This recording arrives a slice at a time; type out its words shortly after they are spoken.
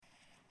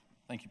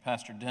Thank you,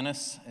 Pastor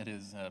Dennis. It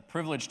is a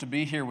privilege to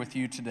be here with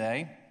you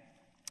today.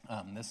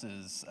 This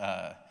is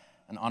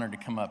an honor to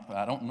come up.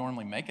 I don't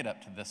normally make it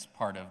up to this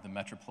part of the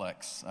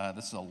Metroplex.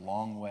 This is a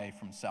long way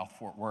from South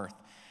Fort Worth,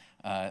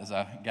 as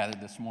I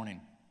gathered this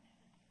morning.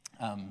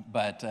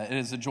 But it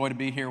is a joy to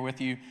be here with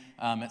you.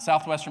 At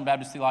Southwestern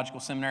Baptist Theological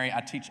Seminary,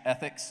 I teach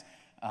ethics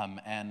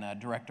and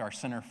direct our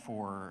Center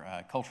for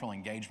Cultural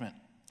Engagement.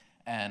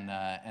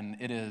 And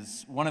it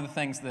is one of the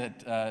things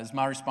that is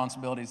my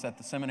responsibilities at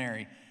the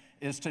seminary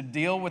is to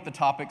deal with the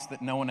topics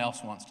that no one else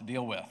wants to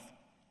deal with.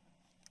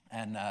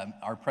 And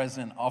our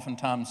president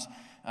oftentimes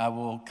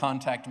will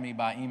contact me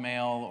by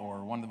email,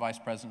 or one of the vice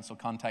presidents will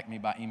contact me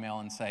by email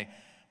and say,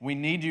 we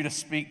need you to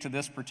speak to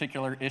this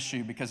particular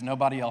issue because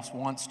nobody else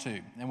wants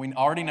to. And we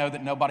already know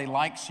that nobody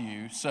likes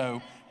you,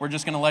 so we're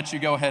just going to let you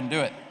go ahead and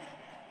do it.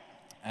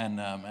 And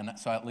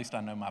so at least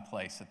I know my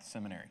place at the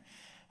seminary.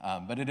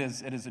 But it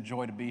is a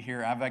joy to be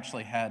here. I've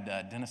actually had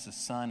Dennis's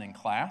son in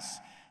class,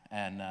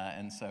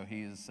 and so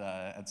he's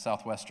at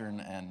Southwestern,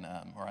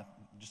 or I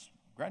just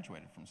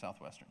graduated from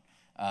Southwestern,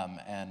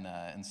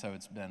 and so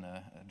it's been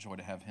a joy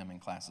to have him in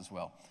class as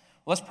well.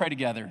 Let's pray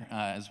together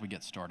as we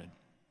get started.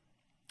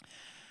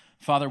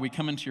 Father, we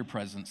come into your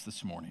presence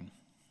this morning.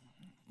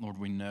 Lord,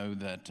 we know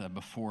that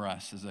before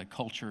us is a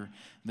culture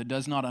that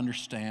does not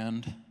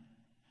understand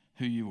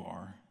who you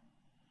are,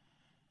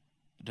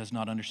 does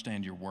not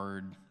understand your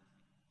word,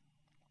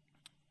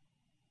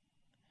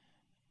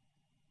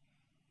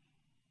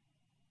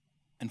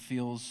 and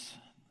feels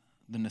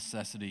the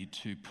necessity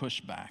to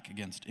push back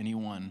against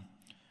anyone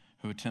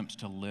who attempts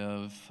to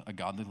live a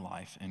godly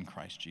life in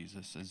Christ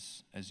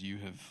Jesus, as you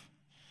have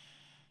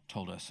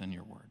told us in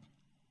your word.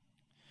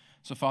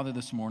 So, Father,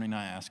 this morning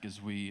I ask as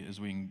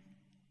we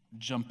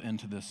jump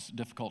into this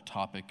difficult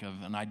topic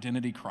of an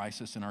identity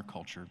crisis in our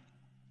culture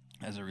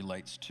as it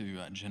relates to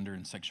gender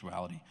and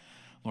sexuality,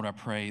 Lord, I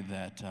pray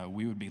that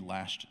we would be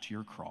lashed to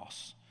your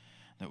cross,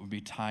 that would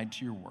be tied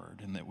to your word,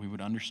 and that we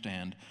would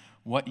understand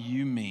what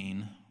you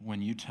mean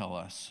when you tell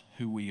us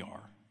who we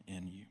are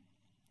in you.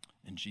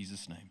 In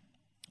Jesus' name,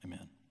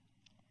 amen.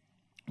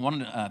 I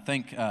wanted to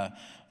thank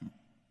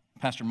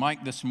Pastor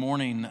Mike this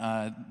morning.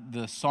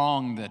 The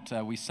song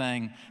that we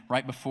sang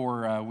right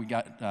before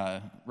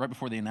right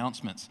before the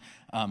announcements.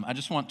 I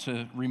just want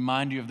to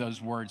remind you of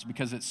those words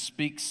because it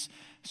speaks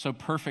so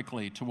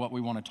perfectly to what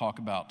we want to talk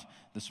about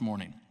this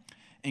morning.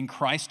 In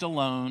Christ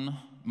alone,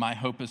 my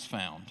hope is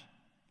found.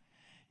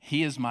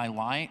 He is my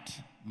light,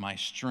 my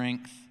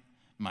strength,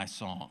 my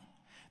song.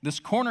 This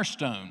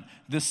cornerstone,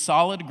 this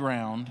solid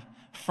ground,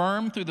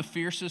 firm through the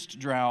fiercest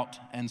drought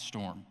and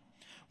storm.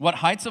 What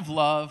heights of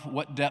love,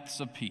 what depths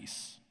of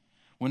peace.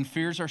 When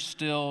fears are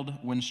stilled,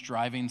 when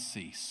strivings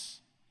cease.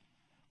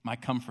 My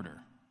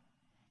comforter,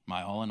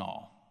 my all in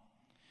all.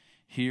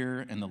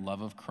 Here in the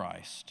love of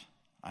Christ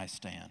I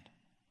stand.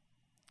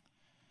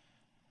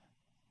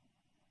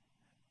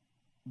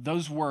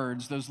 Those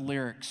words, those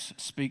lyrics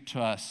speak to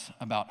us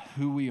about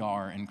who we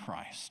are in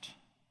Christ.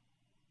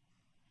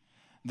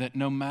 That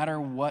no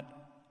matter what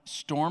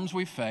storms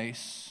we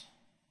face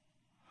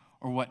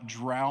or what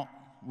drought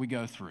we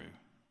go through,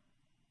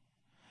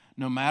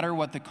 no matter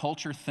what the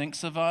culture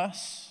thinks of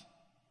us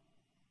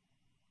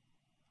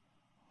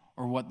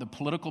or what the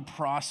political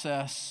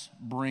process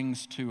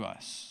brings to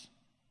us,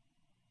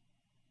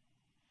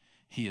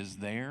 He is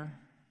there.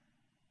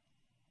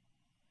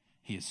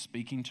 He is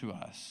speaking to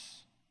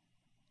us.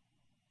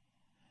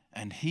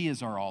 And He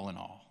is our all in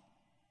all.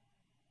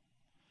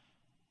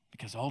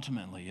 Because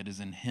ultimately it is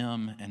in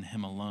Him and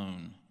Him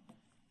alone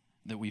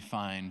that we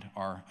find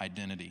our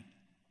identity.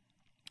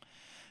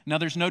 Now,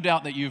 there's no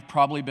doubt that you've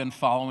probably been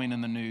following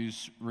in the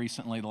news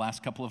recently, the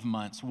last couple of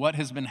months, what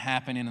has been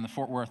happening in the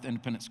Fort Worth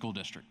Independent School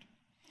District.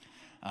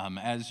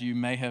 As you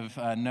may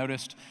have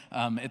noticed,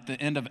 at the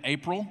end of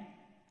April,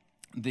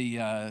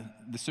 the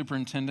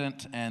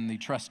superintendent and the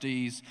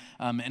trustees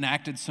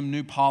enacted some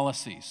new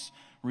policies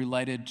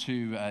related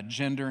to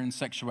gender and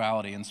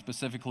sexuality, and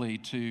specifically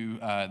to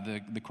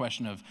the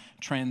question of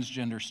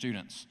transgender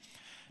students.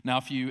 Now,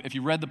 if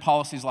you read the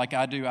policies like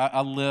I do,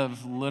 I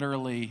live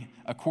literally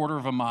a quarter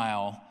of a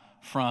mile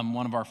from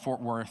one of our Fort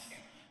Worth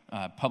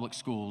public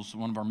schools.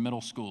 One of our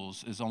middle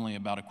schools is only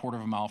about a quarter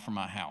of a mile from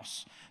my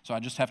house. So I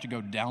just have to go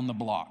down the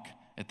block.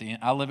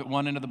 I live at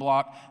one end of the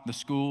block. The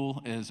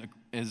school is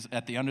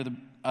at the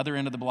other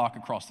end of the block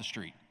across the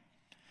street.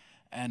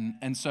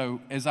 And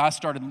so as I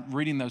started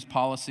reading those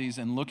policies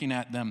and looking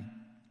at them,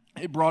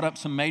 it brought up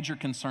some major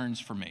concerns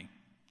for me.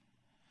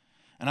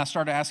 And I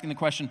started asking the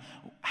question,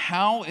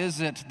 how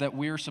is it that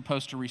we're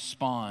supposed to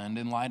respond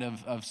in light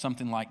of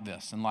something like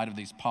this, in light of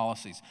these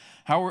policies?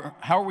 How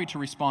are we to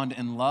respond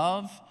in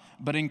love,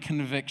 but in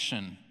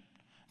conviction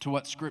to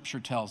what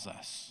Scripture tells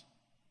us?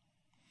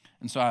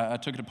 And so I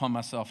took it upon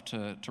myself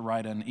to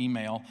write an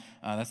email.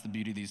 That's the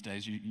beauty these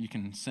days. You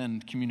can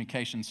send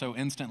communication so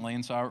instantly.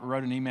 And so I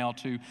wrote an email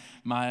to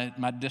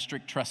my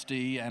district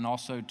trustee and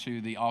also to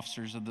the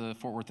officers of the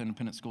Fort Worth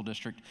Independent School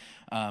District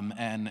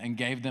and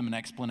gave them an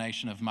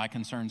explanation of my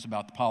concerns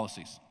about the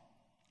policies.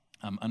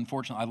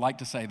 Unfortunately, I'd like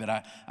to say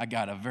that I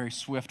got a very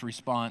swift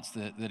response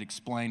that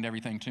explained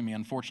everything to me.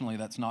 Unfortunately,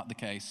 that's not the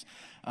case.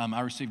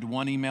 I received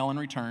one email in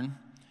return,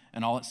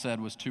 and all it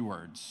said was 2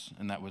 words,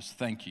 and that was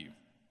thank you.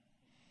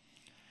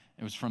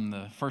 It was from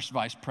the first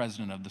vice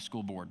president of the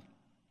school board.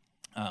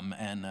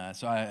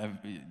 So I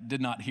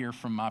did not hear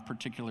from my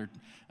particular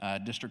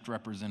district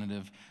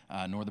representative,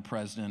 nor the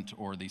president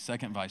or the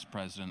second vice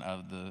president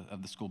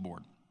of the school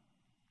board.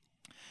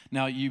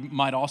 Now, you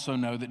might also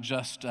know that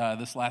just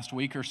this last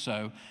week or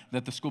so,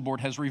 that the school board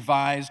has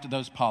revised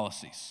those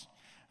policies.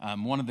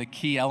 One of the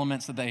key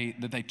elements that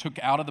they took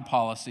out of the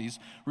policies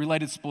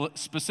related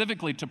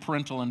specifically to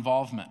parental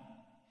involvement.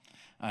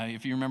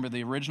 If you remember,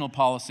 the original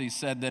policy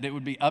said that it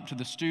would be up to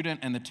the student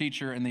and the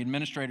teacher and the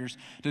administrators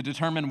to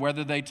determine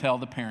whether they tell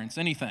the parents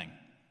anything.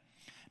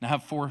 Now, I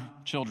have 4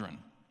 children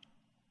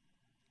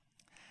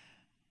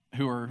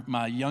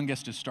my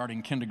youngest is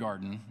starting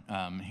kindergarten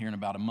here in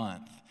about a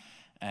month.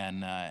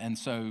 And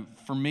so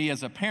for me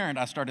as a parent,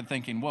 I started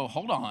thinking, whoa,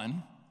 hold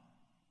on.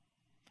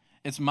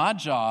 It's my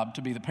job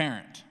to be the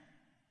parent.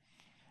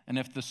 And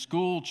if the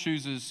school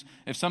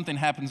if something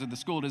happens at the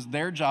school, it is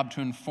their job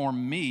to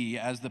inform me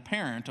as the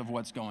parent of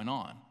what's going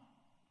on.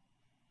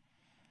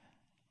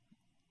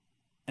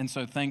 And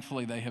so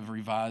thankfully they have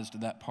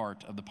revised that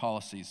part of the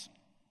policies.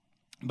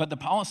 But the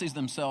policies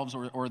themselves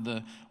or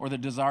the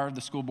desire of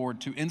the school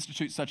board to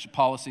institute such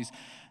policies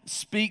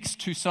speaks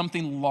to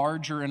something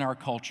larger in our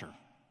culture.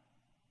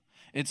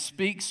 It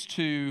speaks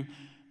to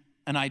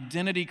an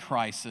identity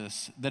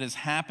crisis that is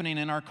happening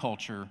in our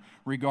culture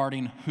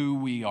regarding who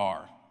we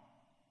are.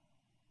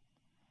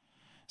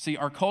 See,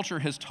 our culture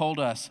has told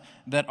us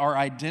that our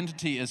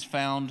identity is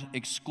found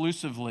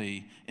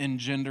exclusively in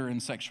gender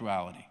and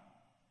sexuality.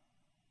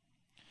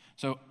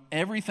 So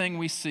everything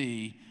we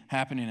see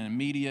happening in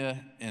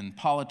media, in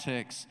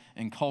politics,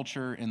 in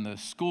culture, in the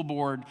school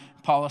board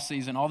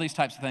policies, and all these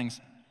types of things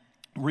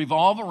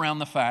revolve around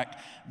the fact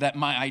that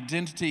my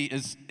identity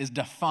is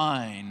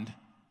defined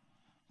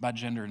by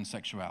gender and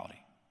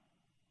sexuality.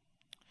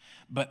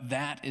 But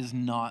that is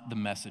not the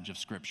message of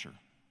Scripture.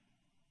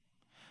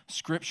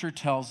 Scripture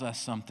tells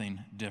us something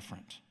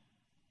different.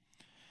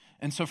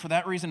 And so for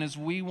that reason, as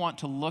we want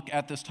to look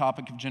at this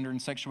topic of gender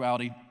and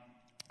sexuality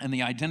and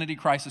the identity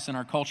crisis in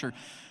our culture,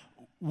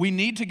 we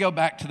need to go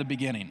back to the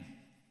beginning.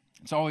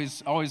 It's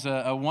always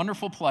a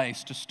wonderful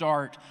place to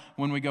start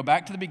when we go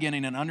back to the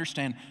beginning and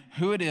understand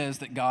who it is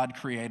that God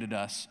created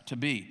us to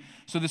be.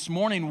 So this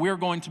morning, we're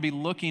going to be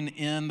looking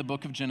in the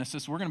book of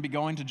Genesis. We're going to be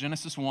going to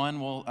Genesis 1.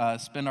 We'll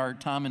spend our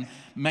time in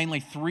mainly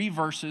 3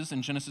 verses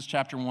in Genesis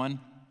chapter 1.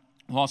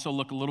 We'll also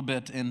look a little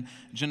bit in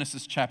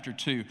Genesis chapter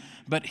 2.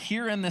 But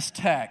here in this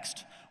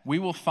text, we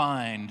will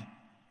find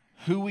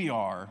who we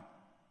are,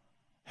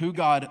 who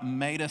God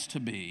made us to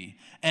be,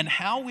 and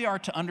how we are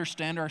to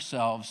understand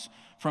ourselves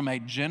from a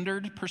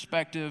gendered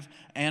perspective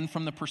and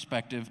from the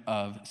perspective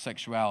of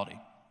sexuality.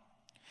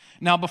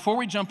 Now, before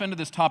we jump into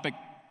this topic,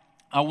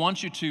 I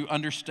want you to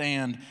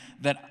understand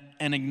that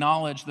and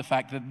acknowledge the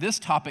fact that this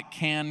topic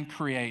can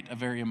create a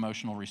very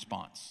emotional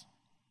response.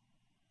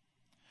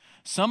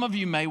 Some of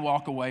you may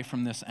walk away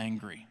from this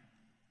angry,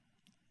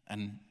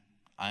 and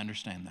I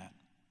understand that.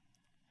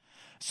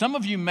 Some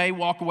of you may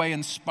walk away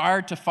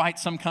inspired to fight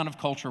some kind of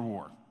culture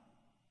war.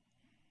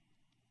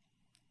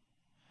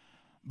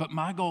 But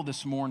my goal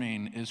this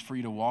morning is for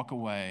you to walk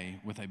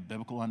away with a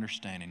biblical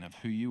understanding of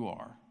who you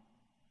are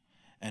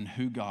and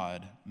who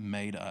God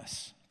made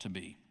us to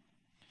be.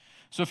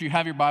 So if you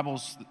have your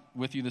Bibles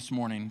with you this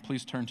morning,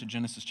 please turn to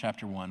Genesis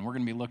chapter 1. We're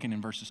going to be looking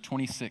in verses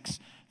 26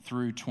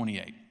 through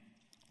 28.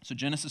 So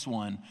Genesis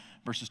 1,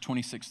 verses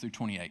 26 through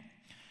 28.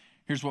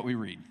 Here's what we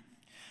read.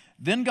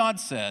 Then God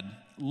said,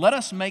 "Let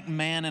us make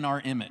man in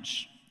our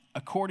image,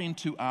 according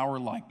to our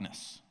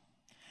likeness.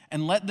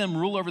 And let them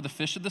rule over the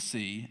fish of the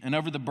sea, and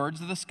over the birds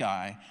of the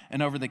sky,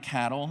 and over the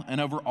cattle, and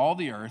over all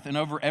the earth, and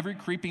over every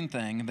creeping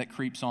thing that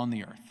creeps on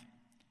the earth."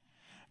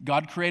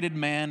 God created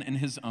man in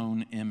his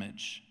own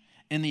image.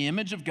 In the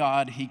image of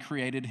God, he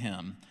created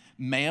him.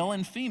 Male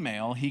and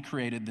female, he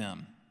created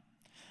them.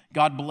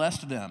 God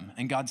blessed them,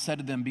 and God said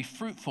to them, "Be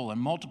fruitful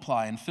and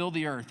multiply and fill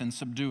the earth and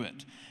subdue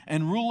it,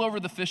 and rule over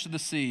the fish of the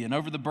sea, and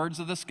over the birds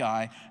of the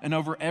sky, and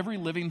over every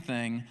living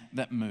thing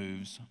that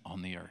moves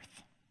on the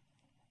earth."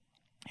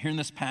 Here in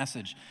this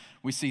passage,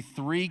 we see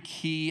 3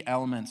 key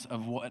elements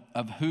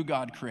of who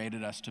God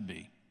created us to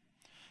be.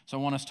 So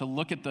I want us to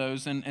look at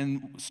those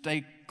and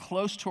stay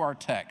close to our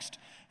text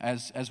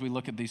as we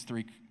look at these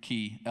 3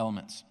 key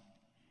elements.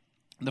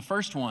 The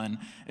first one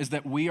is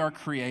that we are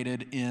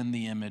created in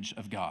the image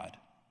of God.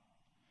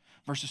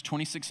 Verses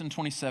 26 and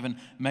 27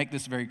 make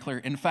this very clear.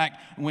 In fact,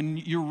 when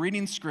you're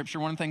reading Scripture,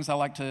 one of the things I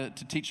like to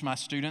teach my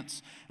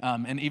students,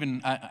 and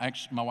even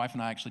my wife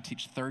and I actually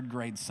teach 3rd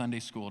grade Sunday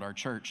school at our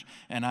church,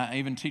 and I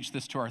even teach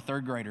this to our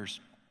 3rd graders.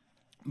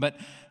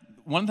 But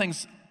one of the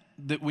things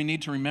that we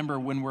need to remember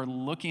when we're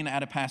looking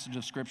at a passage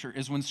of Scripture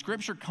is when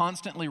Scripture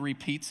constantly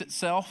repeats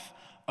itself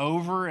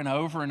over and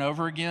over and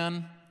over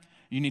again,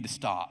 you need to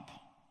stop.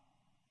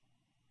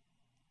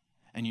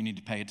 And you need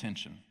to pay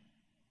attention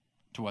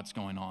to what's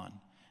going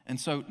on. And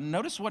so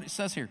notice what it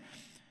says here.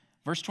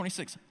 Verse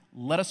 26,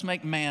 let us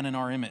make man in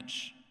our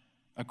image,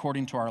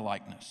 according to our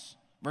likeness.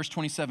 Verse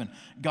 27,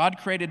 God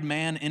created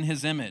man in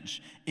his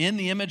image. In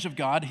the image of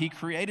God, he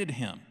created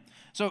him.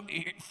 So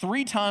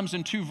 3 times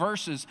in 2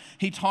 verses,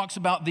 he talks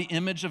about the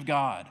image of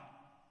God.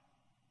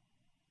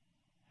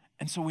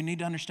 And so we need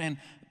to understand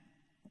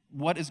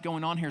what is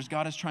going on here is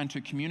God is trying to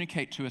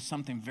communicate to us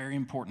something very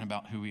important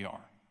about who we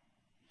are.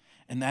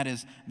 And that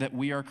is that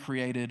we are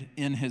created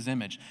in his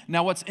image.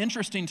 Now, what's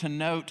interesting to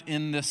note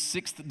in this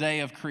 6th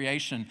day of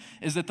creation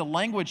is that the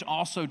language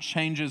also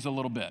changes a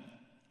little bit.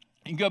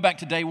 You can go back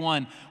to day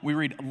 1, we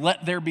read,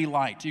 let there be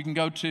light. You can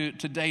go to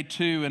day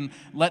 2 and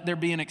let there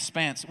be an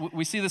expanse.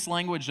 We see this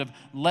language of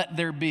let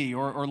there be,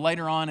 or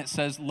later on it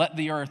says let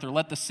the earth or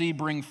let the sea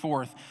bring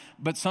forth.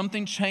 But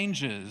something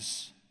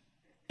changes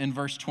in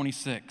verse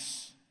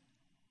 26.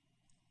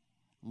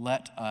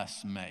 Let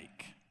us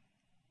make.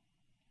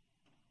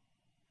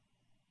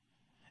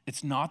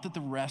 It's not that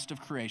the rest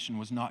of creation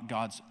was not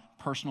God's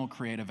personal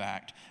creative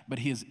act, but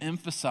he is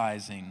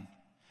emphasizing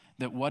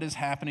that what is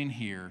happening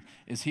here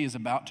is he is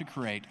about to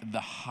create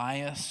the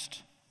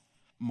highest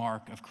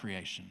mark of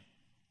creation.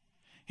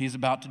 He's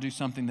about to do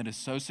something that is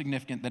so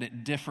significant that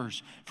it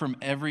differs from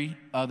every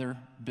other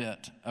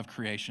bit of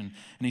creation.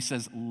 And he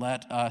says,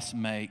 let us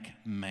make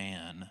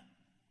man.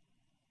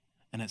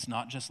 And it's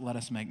not just let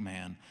us make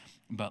man,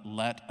 but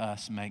let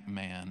us make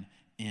man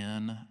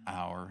in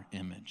our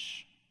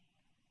image.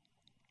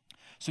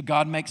 So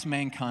God makes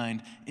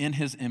mankind in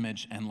his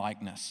image and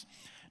likeness.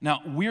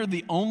 Now, we're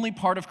the only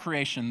part of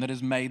creation that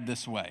is made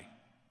this way.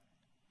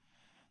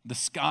 The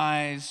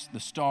skies, the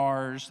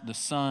stars, the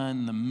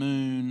sun, the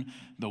moon,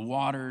 the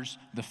waters,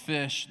 the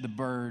fish, the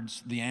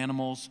birds, the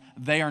animals,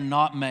 they are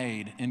not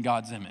made in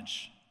God's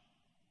image.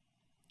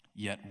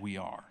 Yet we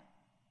are.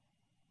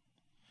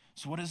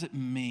 So what does it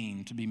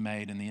mean to be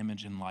made in the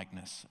image and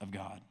likeness of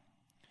God?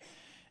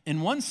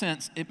 In one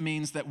sense, it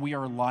means that we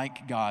are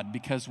like God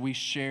because we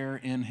share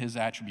in his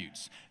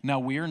attributes. Now,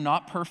 we are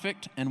not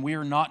perfect and we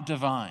are not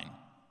divine,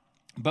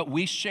 but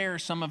we share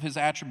some of his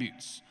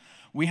attributes.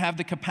 We have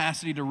the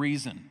capacity to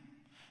reason,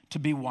 to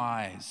be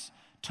wise,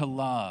 to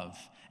love,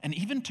 and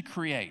even to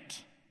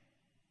create.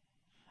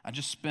 I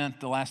just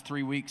spent the last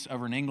 3 weeks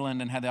over in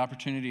England and had the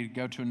opportunity to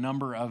go to a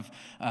number of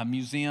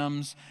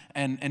museums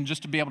and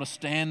just to be able to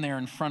stand there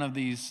in front of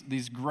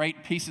these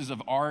great pieces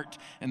of art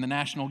in the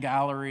National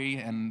Gallery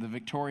and the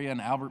Victoria and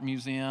Albert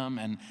Museum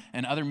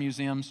and other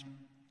museums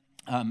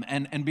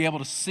and be able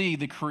to see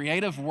the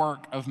creative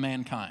work of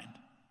mankind.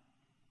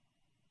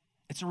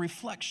 It's a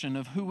reflection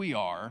of who we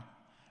are,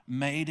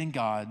 made in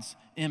God's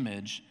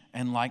image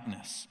and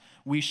likeness.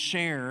 We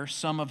share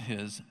some of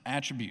his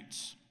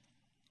attributes.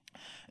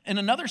 In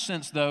another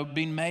sense, though,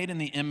 being made in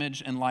the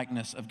image and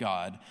likeness of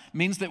God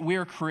means that we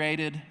are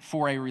created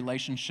for a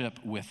relationship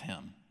with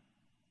him.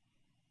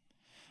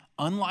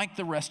 Unlike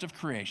the rest of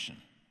creation,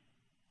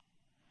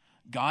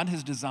 God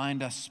has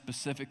designed us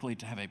specifically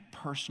to have a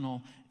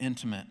personal,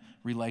 intimate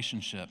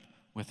relationship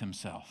with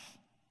himself.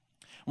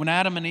 When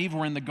Adam and Eve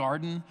were in the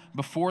garden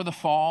before the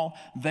fall,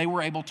 they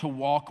were able to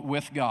walk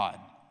with God.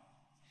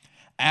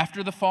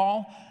 After the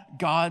fall,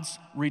 God's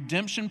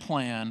redemption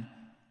plan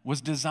was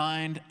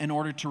designed in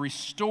order to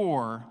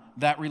restore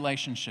that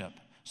relationship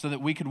so that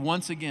we could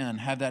once again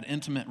have that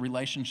intimate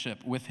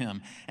relationship with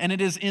him. And it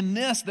is in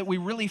this that we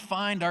really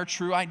find our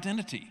true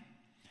identity,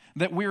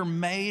 that we're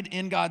made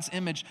in God's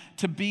image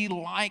to be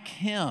like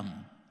him,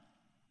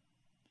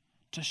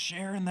 to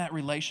share in that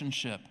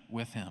relationship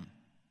with him.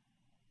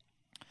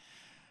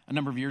 A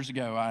number of years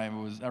ago, I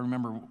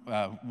remember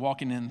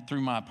walking in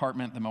through my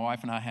apartment that my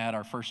wife and I had,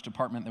 our first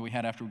apartment that we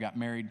had after we got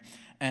married,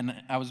 and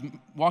I was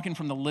walking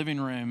from the living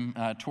room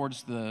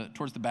towards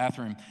the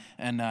bathroom,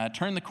 and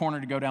turned the corner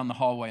to go down the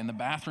hallway, and the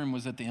bathroom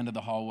was at the end of the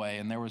hallway,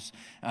 and there was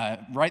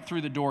right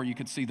through the door you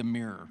could see the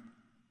mirror.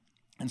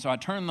 And so I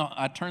turned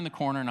the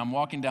corner, and I'm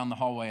walking down the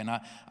hallway, and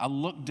I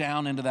looked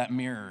down into that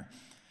mirror,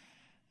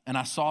 and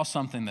I saw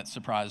something that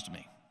surprised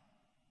me.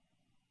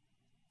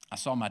 I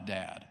saw my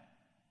dad.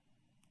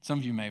 Some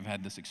of you may have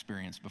had this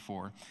experience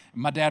before.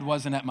 My dad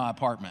wasn't at my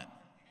apartment.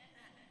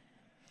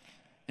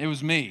 It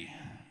was me.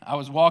 I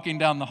was walking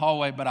down the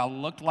hallway, but I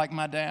looked like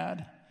my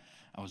dad.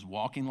 I was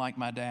walking like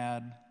my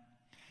dad.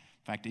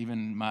 In fact,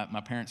 even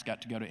my parents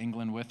got to go to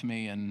England with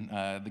me, and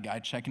the guy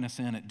checking us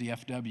in at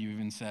DFW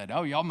even said,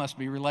 "Oh, y'all must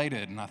be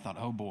related." And I thought,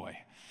 oh boy.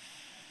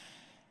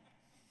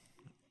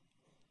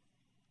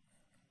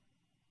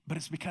 But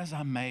it's because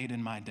I'm made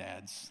in my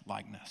dad's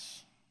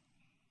likeness.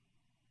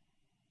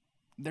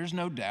 There's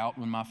no doubt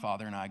when my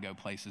father and I go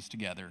places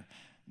together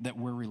that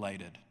we're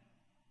related.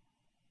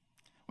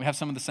 We have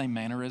some of the same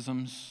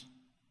mannerisms.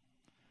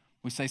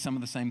 We say some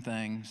of the same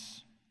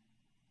things.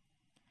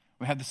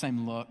 We have the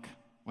same look.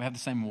 We have the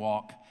same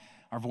walk.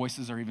 Our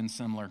voices are even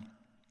similar.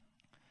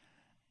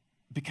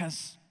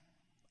 Because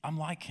I'm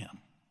like him.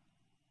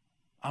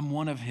 I'm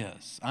one of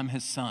his. I'm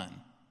his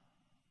son.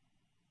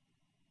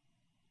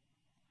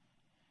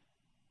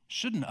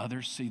 Shouldn't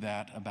others see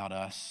that about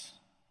us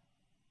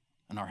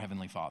and our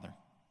Heavenly Father?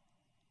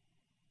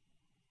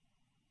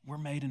 We're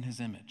made in his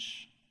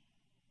image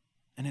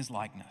and his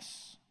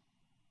likeness.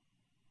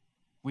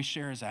 We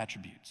share his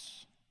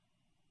attributes.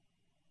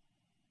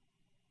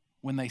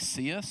 When they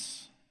see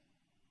us,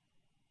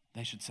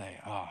 they should say,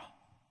 I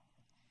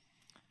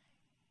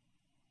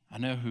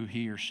know who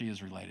he or she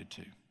is related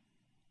to.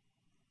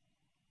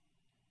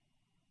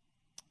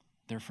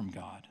 They're from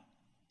God.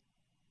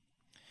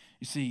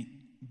 You see,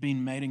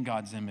 being made in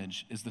God's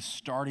image is the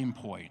starting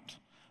point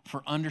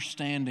for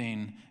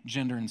understanding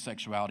gender and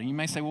sexuality. You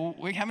may say, well,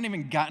 we haven't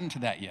even gotten to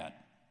that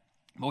yet.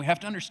 But we have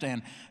to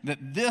understand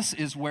that this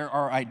is where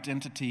our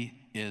identity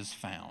is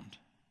found.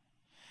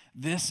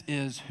 This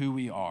is who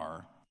we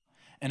are.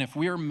 And if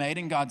we are made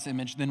in God's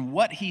image, then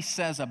what he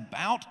says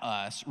about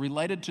us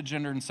related to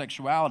gender and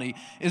sexuality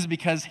is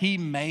because he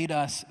made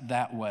us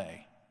that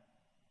way.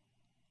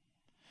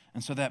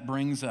 And so that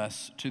brings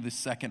us to the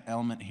second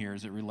element here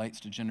as it relates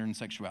to gender and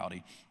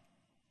sexuality.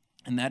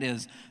 And that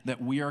is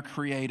that we are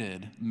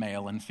created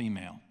male and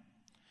female.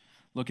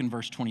 Look in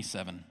verse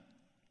 27.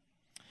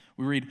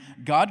 We read,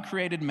 God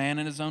created man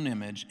in his own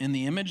image. In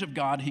the image of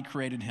God, he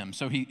created him.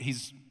 So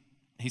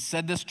he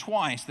said this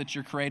twice, that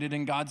you're created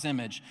in God's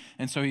image.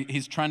 And so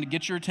he's trying to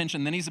get your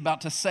attention. Then he's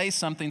about to say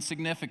something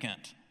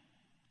significant.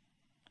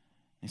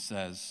 He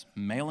says,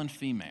 male and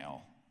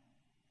female,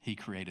 he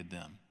created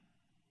them.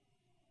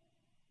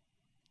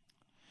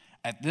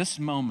 At this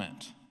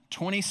moment,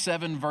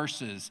 27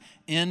 verses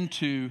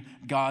into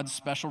God's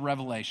special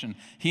revelation,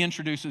 he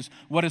introduces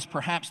what is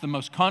perhaps the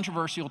most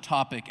controversial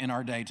topic in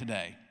our day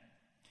today.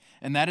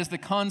 And that is the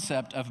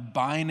concept of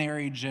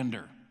binary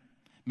gender,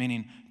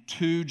 meaning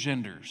two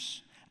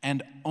genders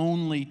and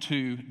only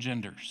two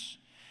genders.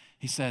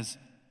 He says,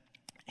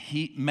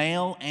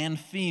 male and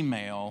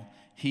female,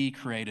 he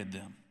created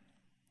them.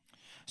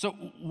 So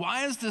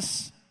why is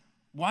this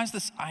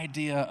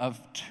idea of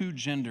two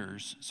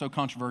genders so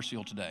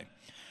controversial today?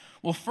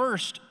 Well,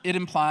 first, it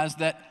implies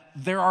that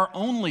there are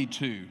only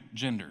two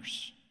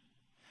genders.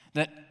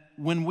 That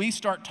when we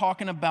start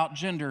talking about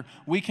gender,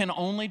 we can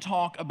only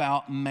talk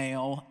about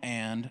male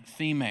and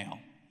female.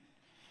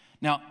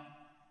 Now,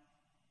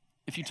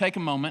 if you take a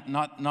moment,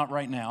 not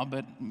right now,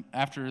 but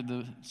after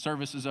the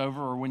service is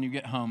over or when you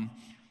get home,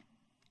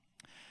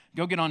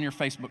 go get on your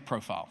Facebook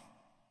profile.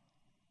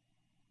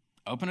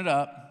 Open it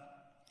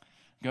up,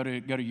 go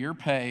to your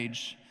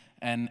page,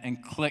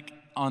 and click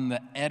on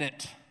the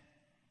Edit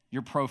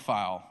Your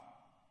Profile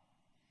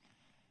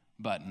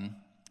button,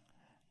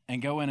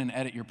 and go in and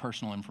edit your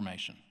personal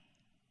information.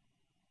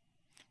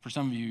 For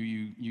some of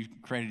you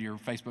created your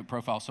Facebook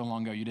profile so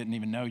long ago you didn't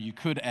even know you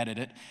could edit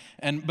it.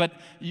 But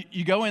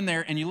you go in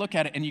there and you look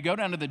at it and you go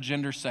down to the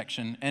gender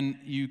section and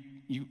you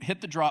hit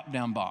the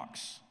drop-down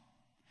box.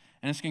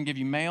 And it's going to give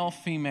you male,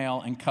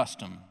 female, and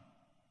custom.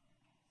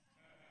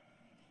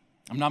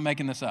 I'm not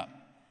making this up.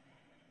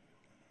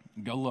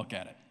 Go look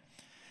at it.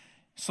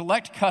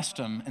 Select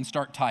custom and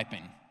start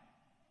typing.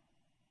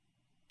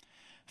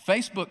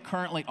 Facebook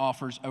currently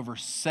offers over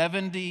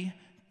 70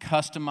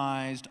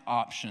 customized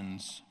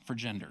options for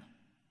gender.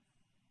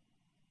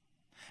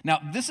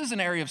 Now, this is an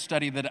area of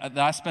study that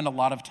I spend a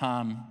lot of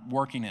time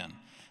working in,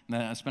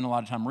 that I spend a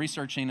lot of time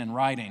researching and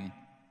writing.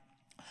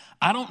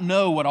 I don't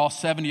know what all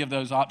 70 of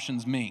those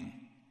options mean,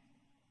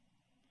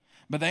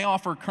 but they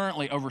offer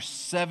currently over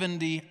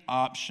 70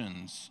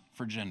 options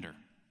for gender.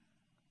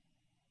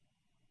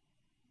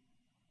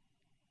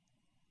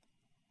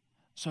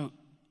 So,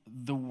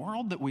 the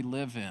world that we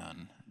live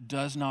in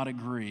does not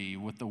agree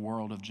with the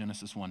world of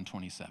Genesis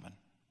 1:27,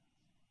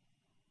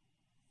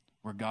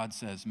 where God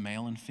says,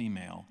 male and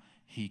female,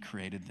 he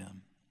created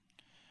them.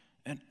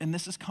 And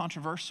this is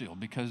controversial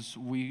because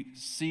we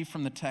see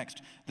from the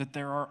text that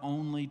there are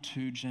only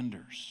two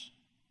genders,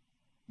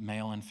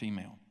 male and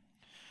female.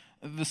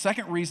 The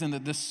second reason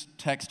that this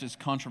text is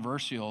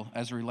controversial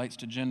as it relates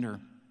to gender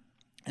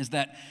is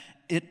that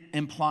it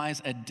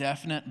implies a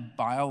definite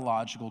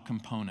biological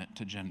component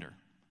to gender.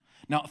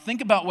 Now,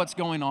 think about what's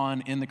going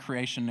on in the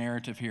creation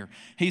narrative here.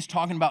 He's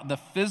talking about the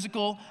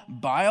physical,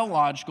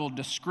 biological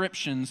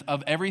descriptions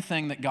of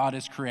everything that God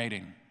is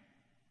creating.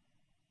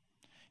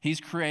 He's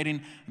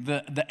creating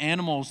the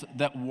animals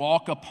that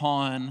walk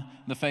upon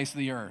the face of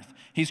the earth.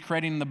 He's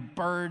creating the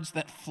birds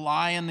that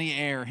fly in the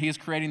air. He is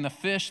creating the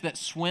fish that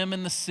swim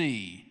in the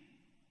sea.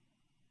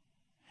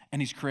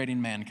 And he's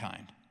creating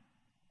mankind.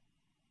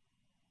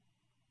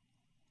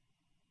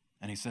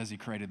 And he says he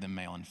created them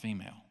male and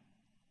female.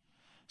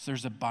 So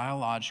there's a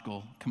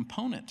biological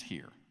component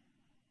here,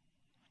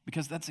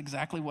 because that's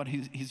exactly what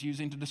he's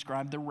using to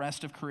describe the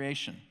rest of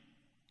creation.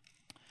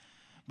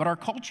 But our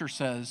culture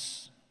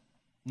says,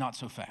 not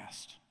so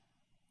fast.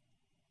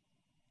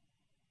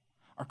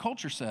 Our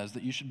culture says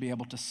that you should be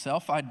able to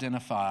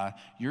self-identify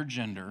your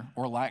gender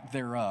or lack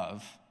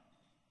thereof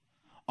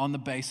on the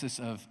basis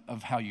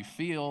of how you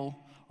feel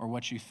or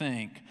what you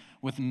think,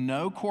 with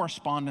no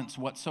correspondence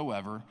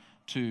whatsoever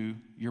to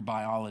your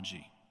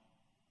biology.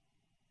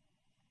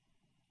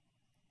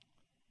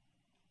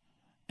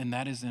 And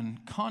that is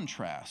in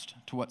contrast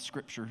to what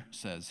Scripture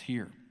says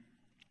here.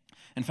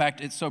 In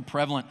fact, it's so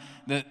prevalent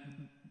that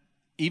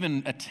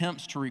even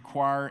attempts to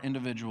require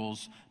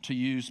individuals to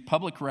use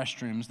public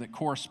restrooms that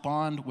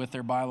correspond with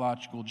their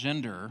biological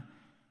gender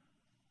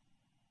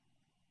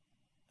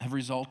have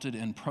resulted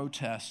in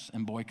protests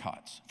and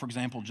boycotts. For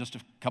example, just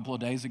a couple of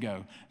days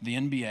ago, the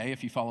NBA,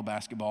 if you follow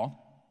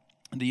basketball,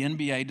 the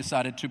NBA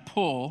decided to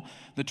pull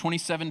the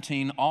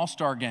 2017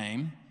 All-Star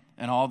Game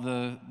and all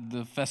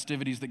the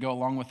festivities that go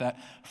along with that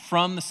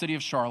from the city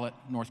of Charlotte,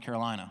 North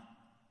Carolina.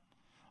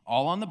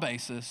 All on the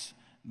basis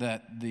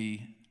that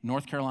the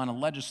North Carolina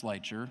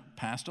legislature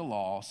passed a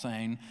law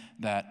saying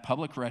that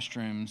public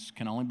restrooms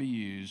can only be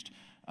used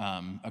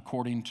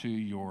according to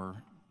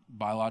your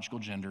biological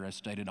gender as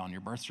stated on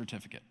your birth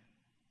certificate.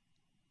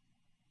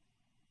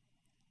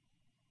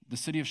 The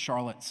city of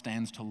Charlotte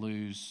stands to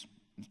lose,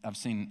 I've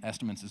seen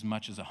estimates as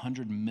much as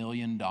 $100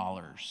 million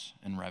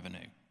in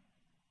revenue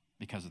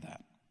because of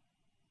that.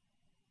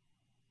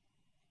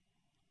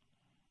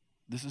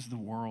 This is the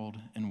world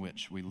in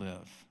which we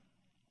live.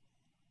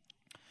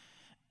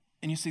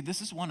 And you see, this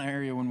is one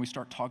area when we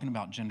start talking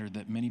about gender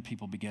that many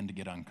people begin to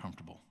get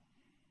uncomfortable.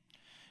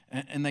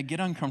 And they get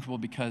uncomfortable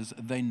because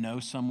they know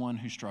someone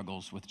who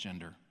struggles with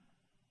gender.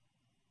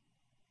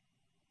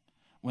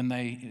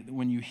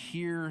 When you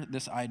hear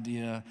this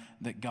idea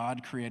that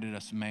God created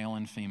us male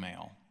and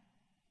female,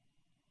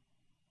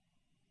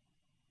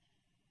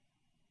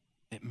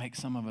 it makes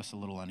some of us a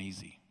little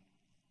uneasy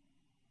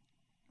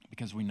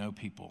because we know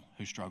people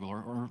who struggle,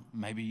 or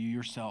maybe you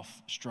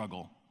yourself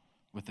struggle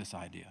with this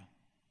idea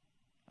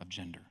of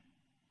gender.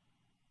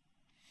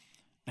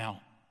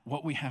 Now,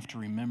 what we have to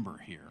remember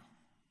here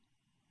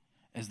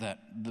is that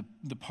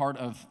the part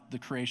of the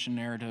creation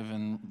narrative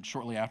and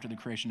shortly after the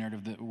creation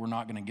narrative that we're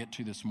not going to get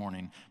to this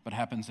morning, but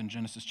happens in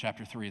Genesis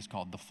chapter 3 is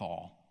called the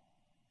fall.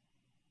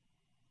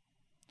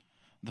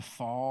 The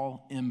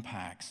fall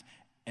impacts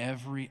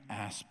every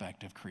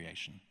aspect of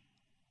creation.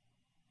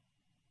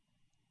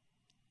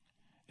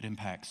 It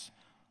impacts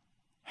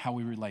how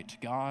we relate to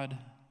God.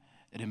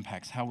 It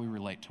impacts how we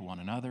relate to one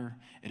another.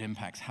 It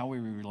impacts how we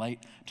relate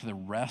to the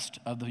rest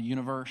of the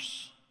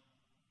universe.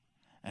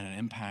 And it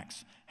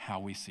impacts how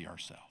we see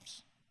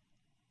ourselves.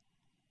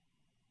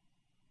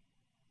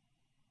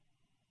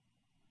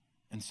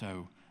 And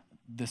so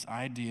this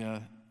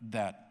idea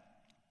that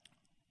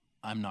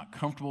I'm not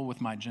comfortable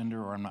with my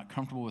gender or I'm not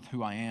comfortable with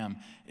who I am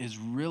is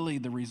really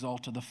the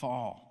result of the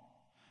fall.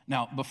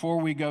 Now, before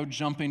we go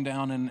jumping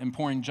down and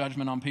pouring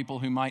judgment on people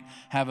who might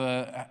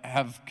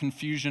have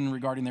confusion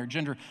regarding their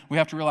gender, we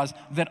have to realize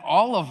that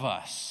all of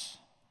us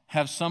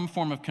have some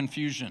form of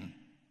confusion.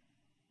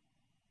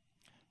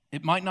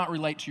 It might not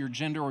relate to your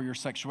gender or your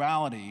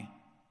sexuality,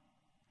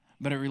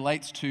 but it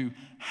relates to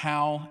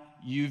how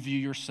you view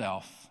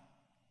yourself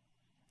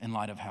in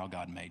light of how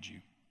God made you.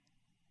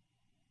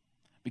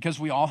 Because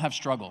we all have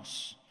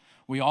struggles,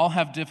 we all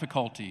have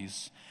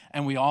difficulties,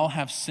 and we all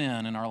have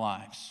sin in our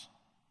lives.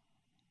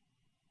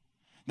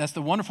 That's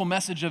the wonderful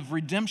message of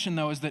redemption,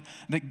 though, is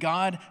that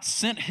God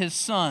sent his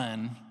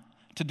Son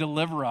to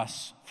deliver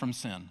us from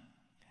sin.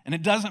 And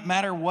it doesn't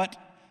matter what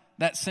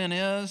that sin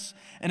is,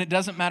 and it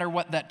doesn't matter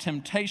what that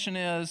temptation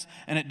is,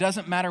 and it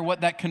doesn't matter what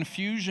that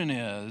confusion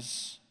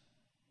is.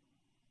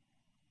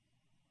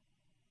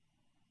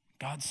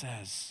 God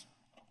says,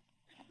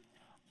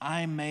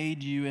 I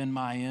made you in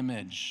my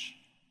image.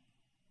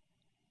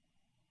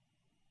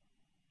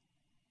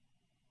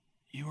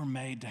 You were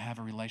made to have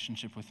a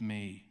relationship with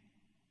me.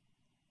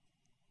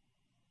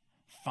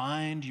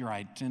 Find your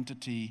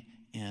identity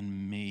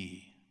in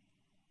me.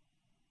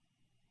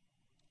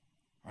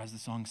 Or as the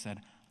song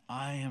said,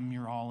 I am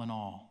your all in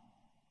all.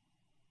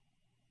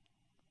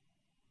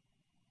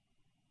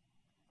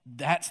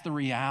 That's the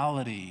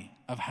reality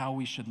of how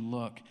we should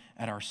look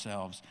at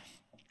ourselves.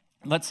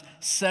 Let's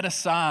set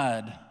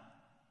aside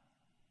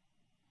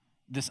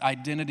this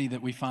identity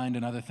that we find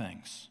in other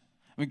things.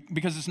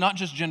 Because it's not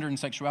just gender and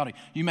sexuality.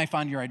 You may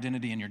find your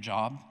identity in your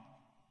job.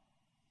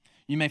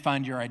 You may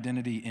find your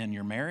identity in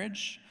your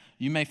marriage.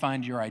 You may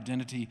find your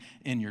identity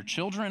in your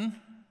children.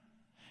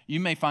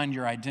 You may find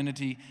your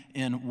identity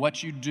in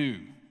what you do.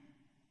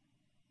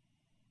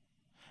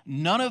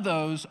 None of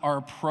those are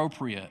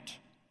appropriate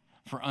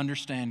for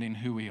understanding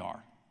who we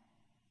are.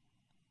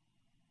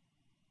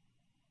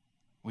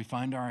 We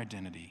find our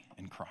identity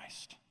in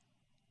Christ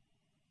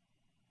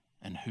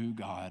and who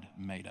God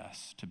made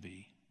us to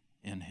be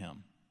in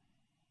him.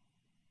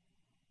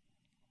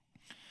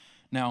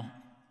 Now,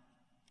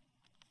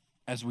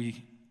 as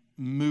we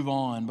move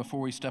on,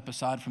 before we step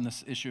aside from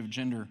this issue of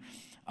gender,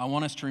 I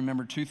want us to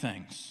remember two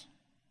things.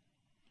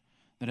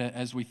 That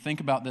as we think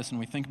about this and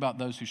we think about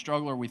those who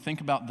struggle, or we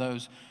think about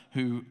those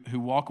who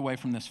walk away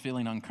from this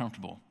feeling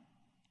uncomfortable,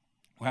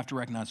 we have to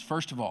recognize,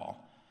 first of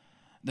all,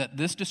 that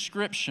this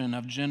description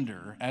of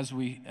gender, as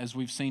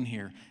we've seen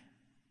here,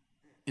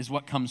 is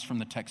what comes from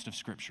the text of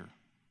Scripture.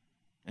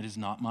 It is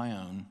not my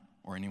own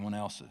or anyone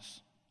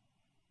else's.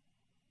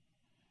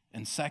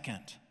 And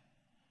second,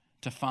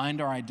 to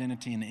find our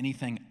identity in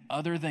anything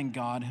other than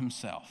God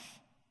himself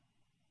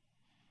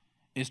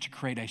is to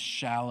create a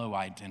shallow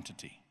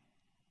identity.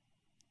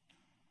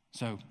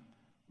 So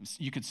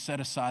you could set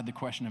aside the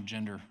question of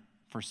gender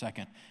for a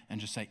second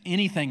and just say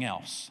anything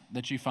else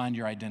that you find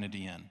your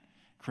identity in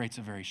creates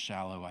a very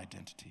shallow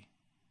identity.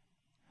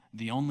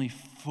 The only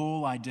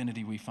full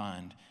identity we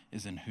find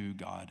is in who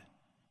God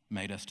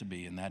made us to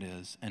be, and that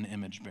is an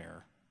image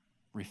bearer,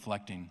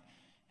 reflecting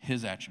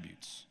his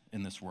attributes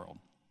in this world.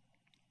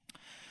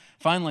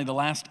 Finally, the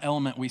last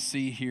element we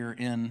see here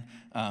in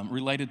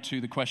related to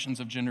the questions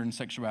of gender and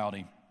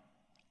sexuality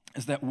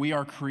is that we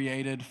are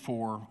created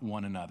for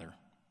one another.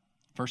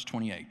 Verse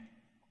 28.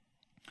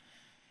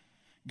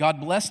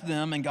 God blessed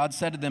them, and God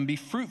said to them, "Be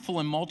fruitful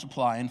and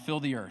multiply and fill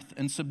the earth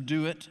and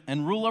subdue it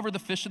and rule over the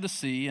fish of the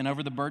sea and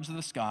over the birds of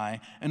the sky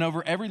and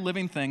over every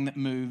living thing that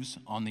moves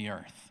on the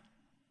earth."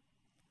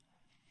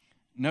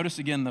 Notice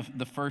again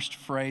the first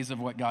phrase of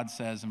what God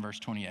says in verse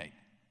 28.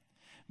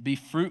 Be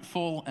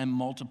fruitful and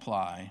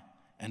multiply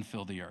and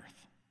fill the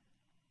earth.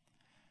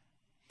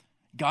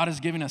 God is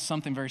giving us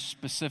something very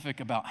specific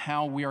about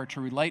how we are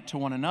to relate to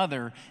one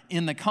another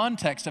in the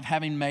context of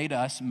having made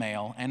us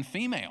male and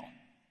female.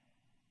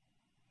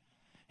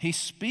 He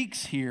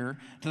speaks here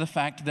to the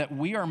fact that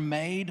we are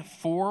made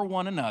for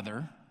one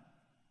another,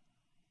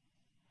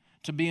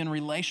 to be in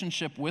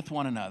relationship with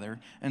one another,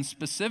 and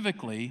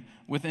specifically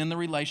within the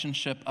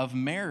relationship of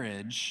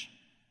marriage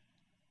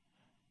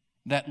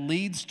that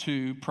leads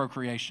to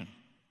procreation.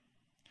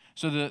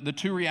 So the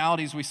two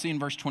realities we see in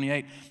verse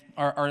 28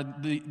 are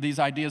these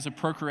ideas of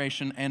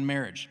procreation and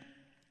marriage.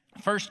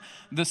 First,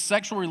 the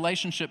sexual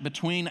relationship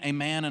between a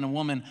man and a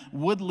woman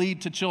would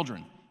lead to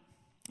children.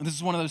 This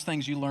is one of those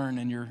things you learn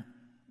in your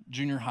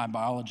junior high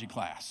biology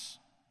class,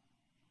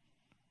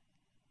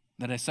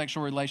 that a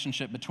sexual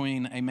relationship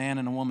between a man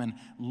and a woman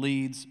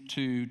leads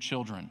to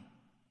children.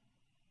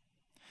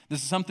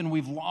 This is something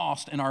we've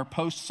lost in our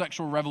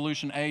post-sexual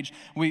revolution age.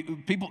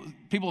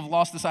 People have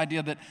lost this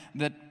idea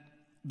that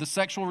the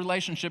sexual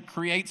relationship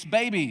creates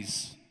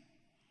babies.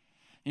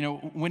 You know,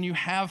 when you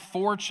have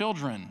 4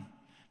 children,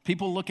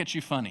 people look at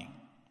you funny.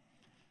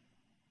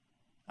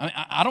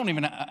 I don't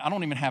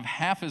even have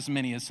half as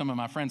many as some of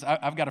my friends.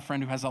 I've got a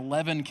friend who has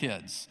 11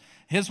 kids.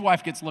 His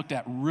wife gets looked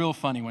at real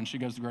funny when she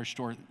goes to the grocery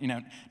store. You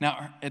know,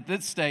 now at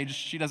this stage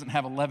she doesn't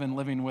have 11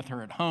 living with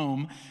her at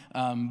home,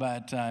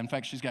 but in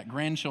fact she's got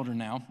grandchildren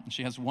now.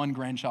 She has one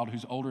grandchild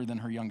who's older than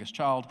her youngest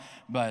child.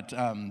 But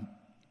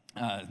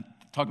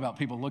talk about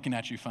people looking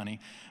at you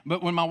funny.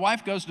 But when my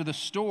wife goes to the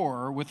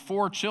store with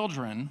 4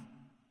 children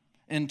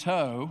in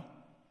tow,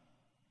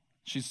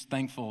 she's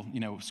thankful, you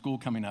know, school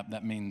coming up,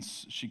 that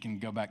means she can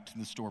go back to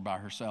the store by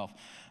herself.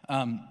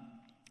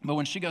 But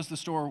when she goes to the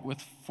store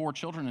with 4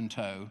 children in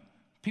tow,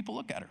 people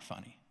look at her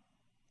funny.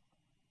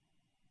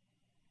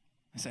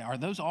 They say, "Are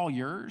those all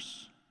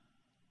yours?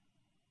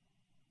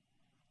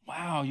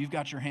 Wow, you've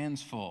got your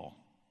hands full."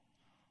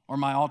 Or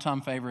my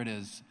all-time favorite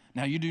is,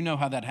 "Now you do know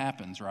how that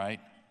happens, right?"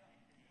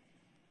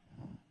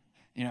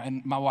 You know,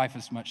 and my wife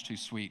is much too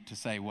sweet to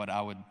say what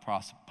I would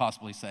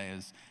possibly say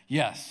is,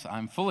 "Yes,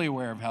 I'm fully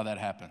aware of how that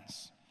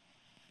happens,"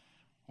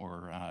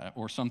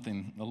 or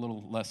something a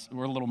little less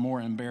or a little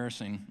more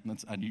embarrassing.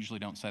 I usually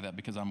don't say that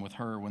because I'm with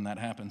her when that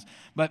happens.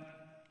 But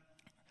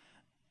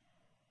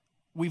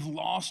we've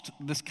lost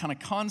this kind of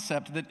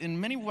concept that in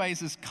many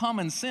ways is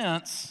common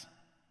sense,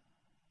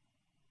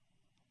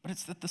 but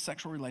it's that the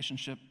sexual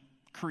relationship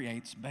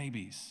creates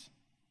babies.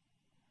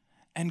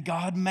 And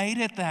God made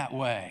it that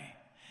way.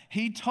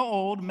 He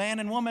told man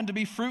and woman to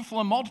be fruitful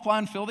and multiply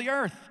and fill the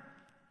earth.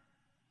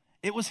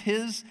 It was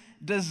his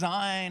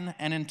design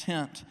and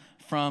intent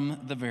from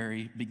the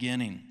very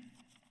beginning.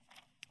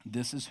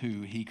 This is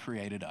who he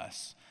created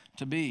us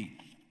to be.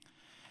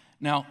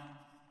 Now,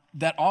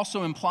 that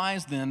also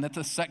implies then that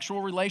the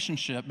sexual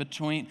relationship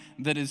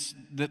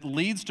that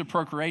leads to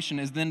procreation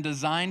is then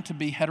designed to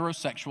be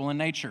heterosexual in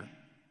nature.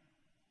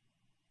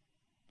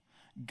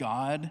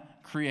 God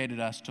created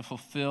us to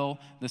fulfill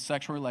the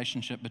sexual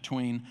relationship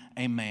between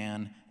a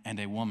man and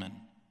a woman.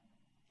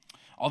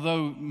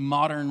 Although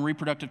modern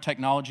reproductive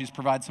technologies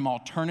provide some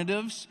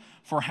alternatives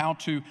for how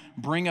to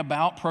bring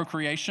about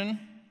procreation,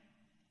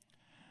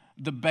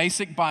 the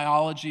basic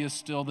biology is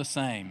still the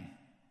same.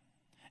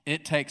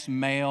 It takes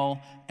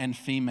male and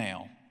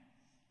female.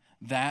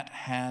 That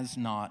has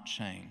not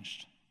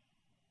changed.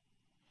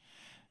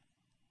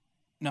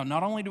 Now,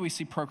 not only do we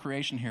see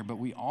procreation here, but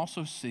we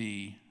also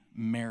see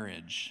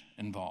marriage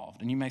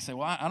involved. And you may say,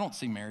 "Well, I don't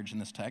see marriage in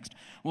this text."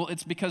 Well,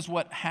 it's because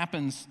what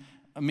happens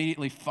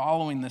immediately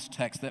following this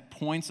text that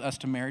points us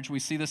to marriage, we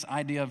see this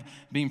idea of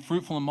being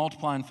fruitful and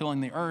multiplying and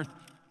filling the earth.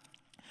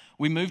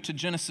 We move to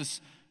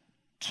Genesis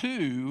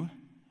 2,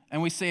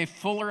 and we see a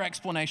fuller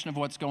explanation of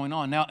what's going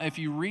on. Now, if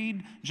you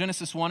read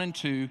Genesis 1 and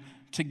 2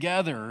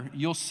 together,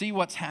 you'll see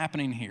what's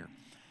happening here.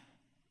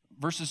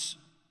 Verses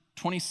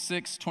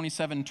 26,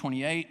 27, and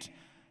 28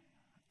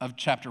 of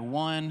chapter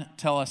 1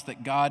 tell us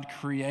that God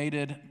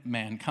created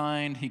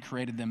mankind. He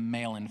created them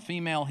male and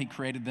female. He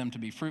created them to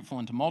be fruitful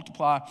and to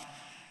multiply.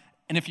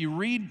 And if you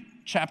read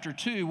chapter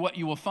 2, what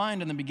you will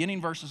find in the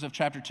beginning verses of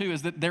chapter 2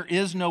 is that there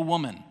is no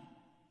woman.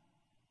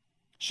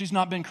 She's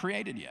not been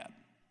created yet.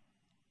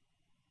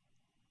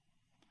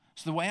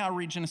 So the way I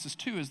read Genesis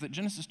 2 is that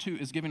Genesis 2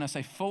 is giving us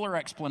a fuller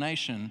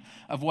explanation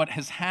of what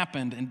has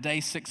happened in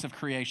day 6 of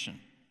creation.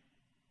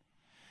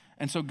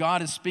 And so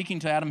God is speaking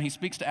to Adam. He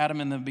speaks to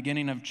Adam in the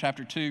beginning of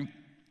chapter 2.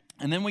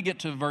 And then we get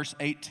to verse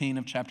 18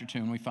 of chapter 2,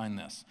 and we find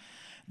this.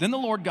 Then the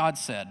Lord God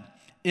said,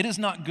 "It is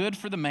not good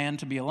for the man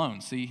to be alone."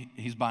 See,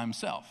 he's by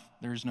himself.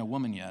 There is no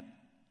woman yet.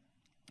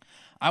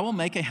 "I will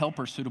make a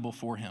helper suitable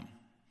for him."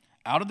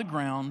 Out of the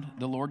ground,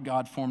 the Lord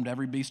God formed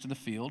every beast of the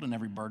field and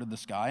every bird of the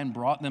sky and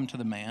brought them to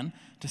the man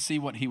to see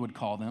what he would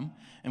call them.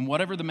 And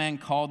whatever the man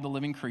called the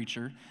living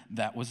creature,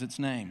 that was its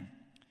name.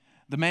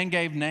 The man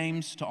gave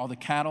names to all the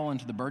cattle and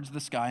to the birds of the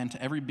sky and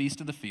to every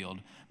beast of the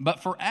field.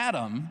 But for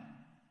Adam,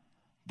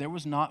 there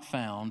was not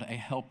found a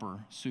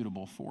helper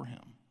suitable for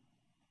him.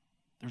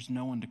 There's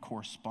no one to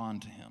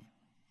correspond to him.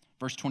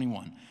 Verse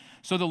 21,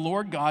 "So the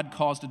Lord God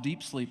caused a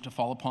deep sleep to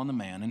fall upon the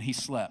man, and he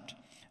slept.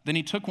 Then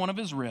he took one of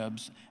his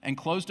ribs and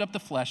closed up the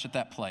flesh at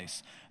that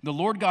place. The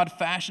Lord God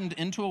fashioned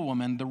into a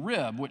woman the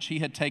rib which he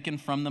had taken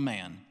from the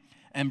man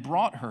and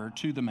brought her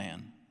to the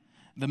man.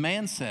 The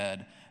man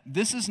said,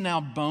 'This is now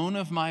bone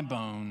of my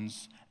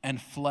bones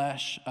and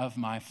flesh of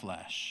my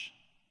flesh.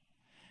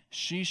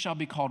 She shall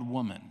be called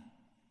woman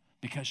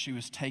because she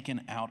was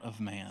taken out of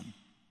man.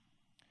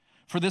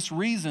 For this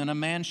reason, a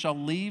man shall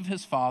leave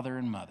his father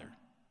and mother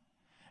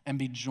and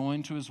be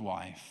joined to his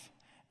wife,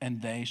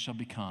 and they shall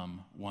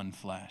become one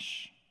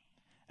flesh.'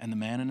 And the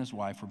man and his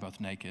wife were both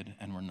naked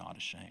and were not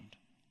ashamed."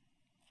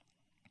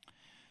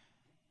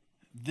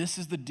 This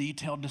is the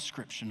detailed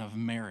description of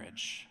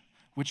marriage,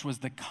 which was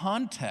the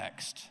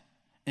context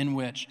in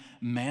which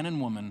man and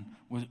woman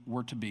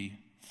were to be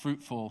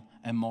fruitful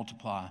and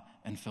multiply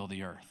and fill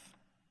the earth.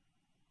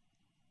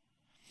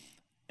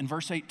 In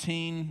verse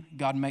 18,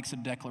 God makes a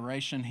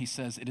declaration. He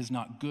says, "It is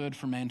not good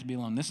for man to be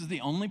alone." This is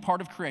the only part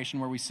of creation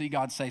where we see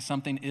God say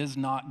something is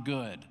not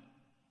good.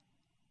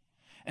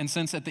 And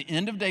since at the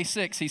end of day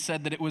 6, he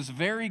said that it was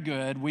very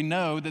good, we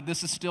know that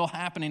this is still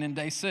happening in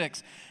day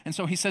 6. And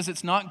so he says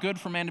it's not good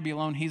for man to be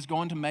alone. He's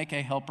going to make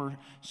a helper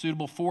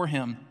suitable for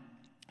him.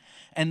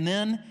 And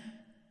then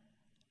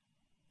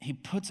he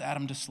puts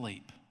Adam to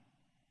sleep.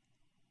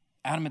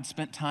 Adam had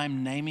spent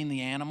time naming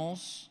the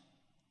animals.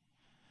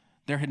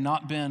 There had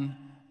not been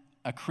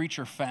a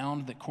creature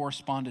found that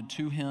corresponded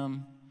to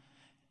him.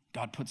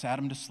 God puts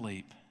Adam to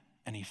sleep,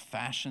 and he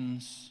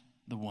fashions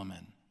the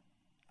woman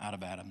out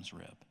of Adam's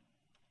rib.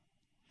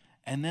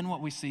 And then what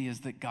we see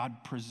is that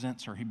God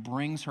presents her. He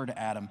brings her to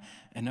Adam.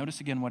 And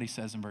notice again what he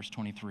says in verse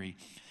 23.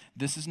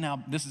 This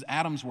is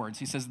Adam's words.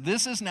 He says,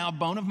 "This is now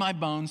bone of my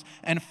bones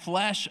and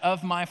flesh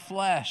of my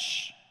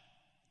flesh."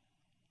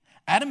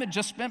 Adam had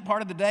just spent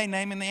part of the day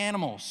naming the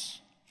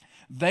animals.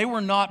 They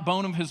were not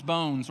bone of his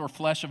bones or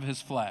flesh of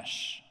his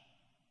flesh,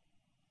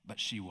 but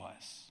she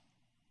was.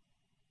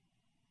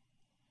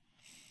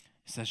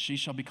 He says, "She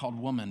shall be called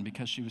woman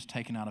because she was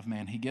taken out of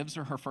man." He gives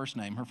her her first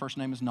name. Her first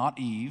name is not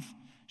Eve.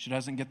 She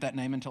doesn't get that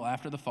name until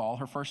after the fall.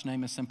 Her first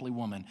name is simply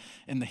woman.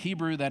 In the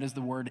Hebrew, that is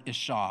the word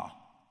Isha.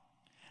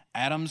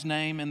 Adam's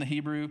name in the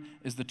Hebrew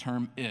is the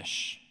term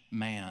Ish,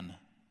 man.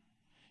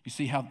 You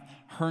see how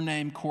her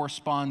name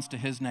corresponds to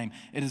his name.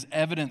 It is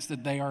evidence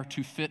that they are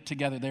to fit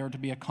together. They are to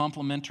be a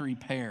complementary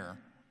pair.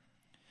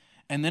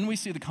 And then we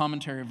see the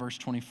commentary of verse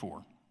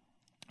 24.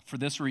 "For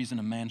this reason,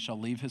 a man shall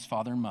leave his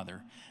father and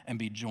mother and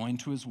be joined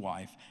to his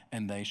wife,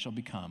 and they shall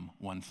become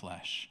one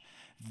flesh."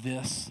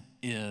 This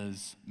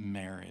is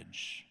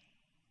marriage.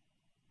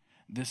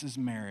 This is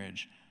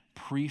marriage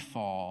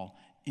pre-fall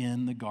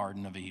in the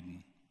Garden of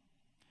Eden.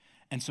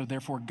 And so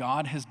therefore,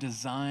 God has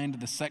designed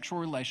the sexual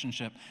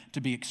relationship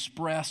to be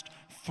expressed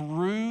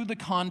through the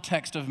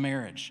context of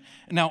marriage.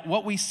 Now,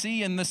 what we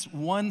see in this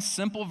one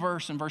simple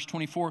verse in verse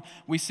 24,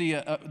 we see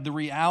the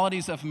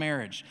realities of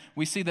marriage.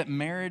 We see that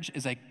marriage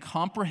is a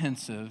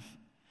comprehensive,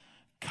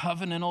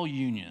 covenantal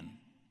union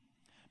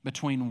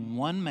between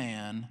one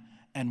man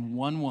and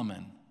one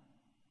woman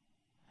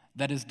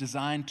that is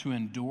designed to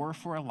endure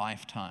for a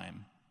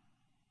lifetime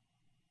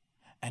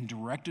and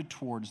directed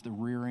towards the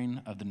rearing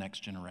of the next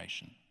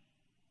generation.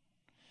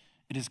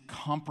 It is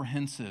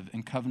comprehensive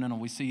and covenantal.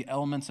 We see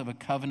elements of a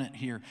covenant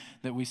here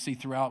that we see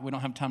throughout. We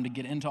don't have time to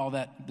get into all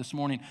that this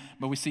morning,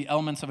 but we see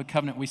elements of a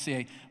covenant. We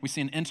see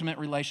an intimate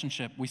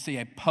relationship. We see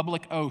a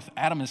public oath.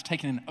 Adam is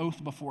taking an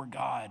oath before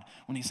God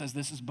when he says,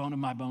 "This is bone of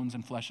my bones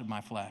and flesh of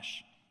my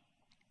flesh."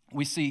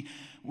 We see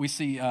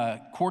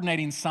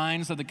coordinating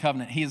signs of the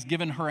covenant. He has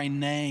given her a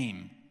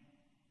name.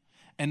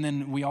 And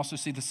then we also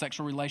see the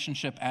sexual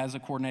relationship as a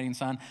coordinating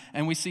sign.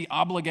 And we see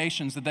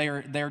obligations that they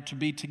are to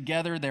be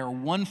together. They are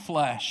one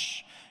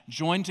flesh,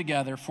 joined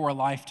together for a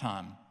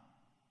lifetime.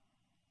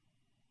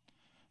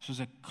 So it's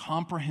a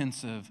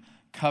comprehensive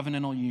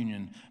covenantal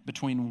union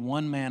between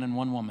one man and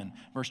one woman.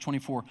 Verse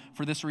 24,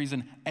 "For this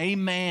reason, a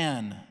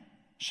man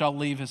shall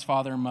leave his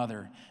father and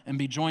mother and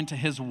be joined to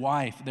his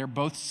wife." They're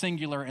both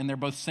singular, and they're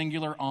both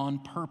singular on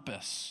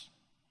purpose.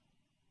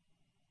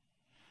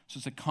 So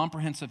it's a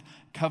comprehensive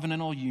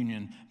covenantal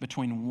union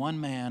between one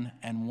man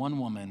and one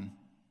woman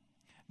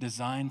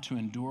designed to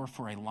endure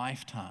for a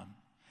lifetime.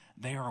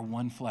 They are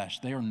one flesh.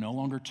 They are no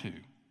longer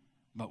two,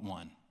 but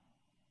one.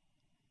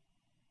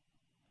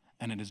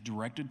 and it is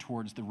directed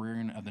towards the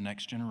rearing of the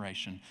next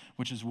generation,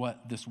 which is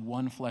what this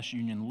one flesh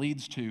union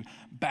leads to.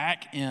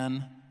 Back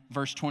in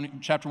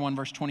chapter 1,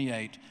 verse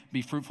 28,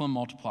 be fruitful and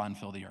multiply and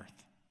fill the earth.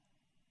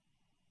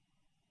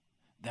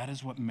 That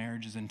is what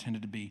marriage is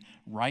intended to be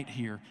right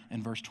here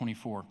in verse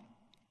 24.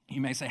 You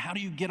may say, how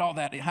do you get all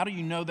that? How do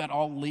you know that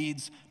all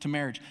leads to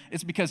marriage?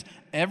 It's because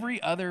every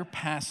other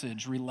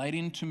passage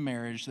relating to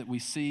marriage that we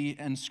see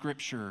in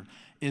Scripture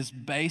is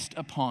based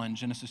upon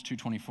Genesis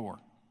 2:24.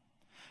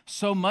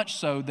 So much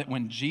so that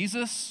when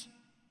Jesus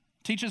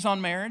teaches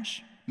on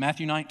marriage,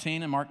 Matthew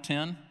 19 and Mark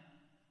 10,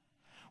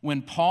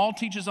 when Paul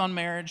teaches on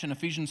marriage in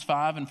Ephesians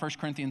 5 and 1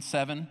 Corinthians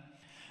 7,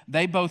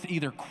 they both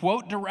either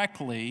quote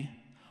directly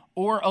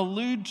or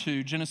allude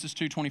to Genesis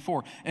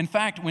 2:24. In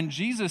fact, when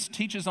Jesus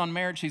teaches on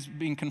marriage, he's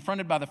being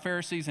confronted by the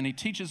Pharisees, and he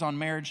teaches on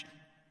marriage,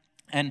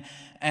 and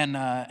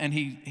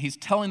he's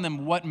telling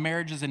them what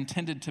marriage is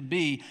intended to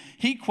be.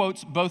 He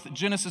quotes both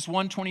Genesis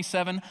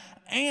 1:27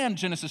 and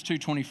Genesis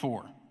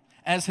 2:24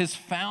 as his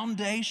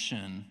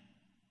foundation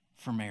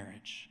for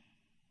marriage.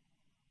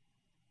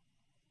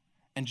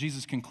 And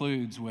Jesus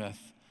concludes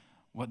with,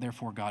 what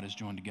therefore God has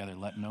joined together,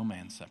 let no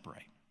man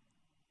separate.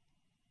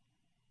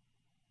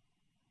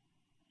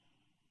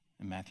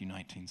 In Matthew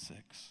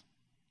 19:6.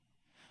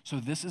 So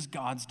this is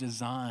God's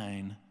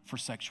design for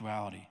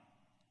sexuality.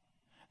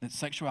 That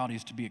sexuality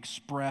is to be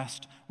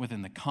expressed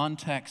within the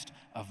context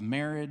of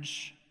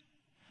marriage,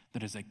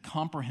 that is a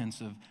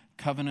comprehensive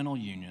covenantal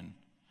union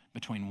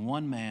between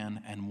one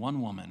man and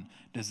one woman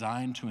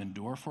designed to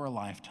endure for a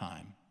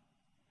lifetime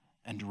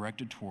and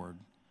directed toward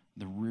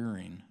the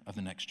rearing of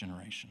the next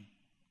generation.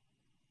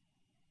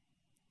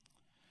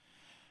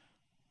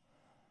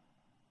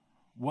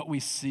 What we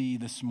see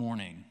this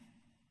morning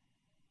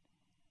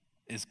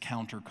is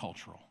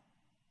countercultural.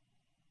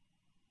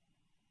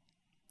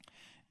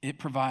 It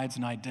provides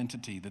an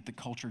identity that the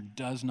culture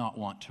does not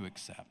want to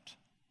accept.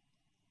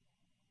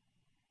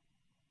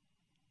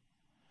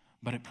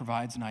 But it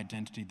provides an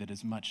identity that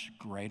is much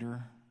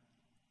greater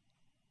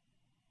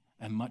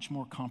and much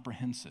more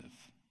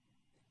comprehensive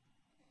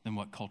than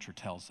what culture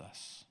tells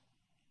us.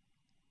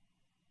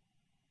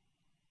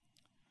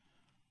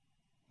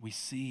 We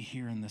see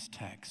here in this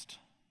text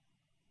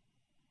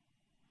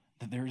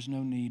that there is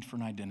no need for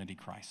an identity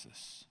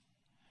crisis.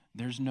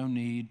 There's no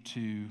need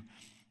to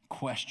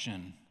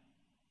question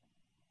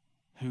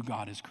who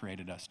God has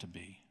created us to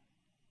be.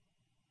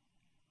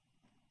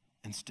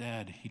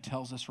 Instead, he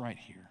tells us right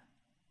here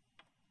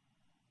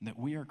that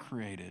we are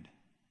created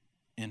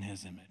in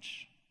his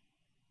image.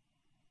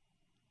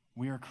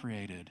 We are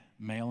created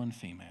male and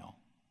female,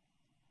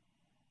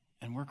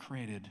 and we're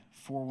created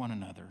for one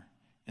another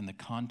in the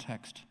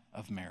context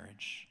of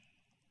marriage,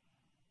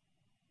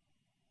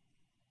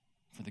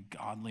 for the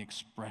godly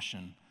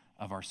expression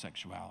of our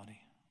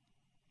sexuality.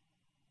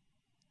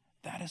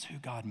 That is who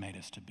God made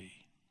us to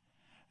be.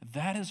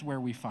 That is where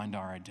we find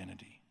our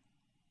identity.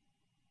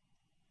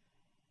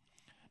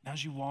 Now,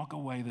 as you walk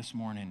away this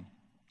morning,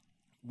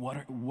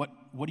 what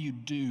do you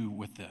do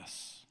with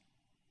this?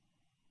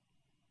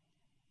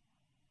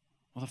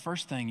 Well, the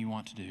first thing you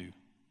want to do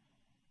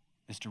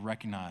is to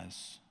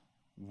recognize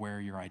where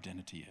your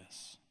identity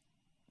is,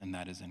 and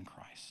that is in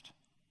Christ.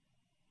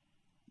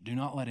 Do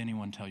not let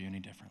anyone tell you any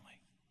differently.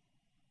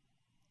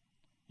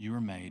 You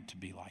are made to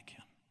be like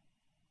him.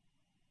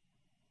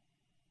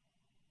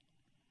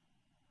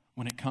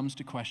 When it comes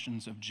to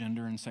questions of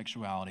gender and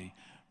sexuality,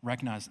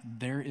 recognize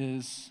there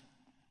is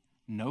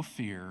no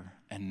fear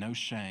and no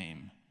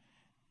shame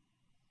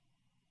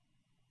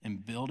in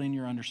building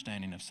your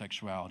understanding of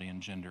sexuality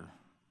and gender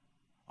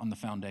on the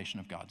foundation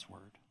of God's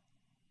word.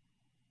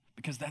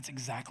 Because that's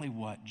exactly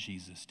what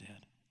Jesus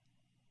did.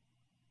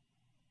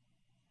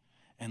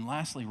 And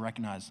lastly,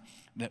 recognize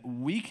that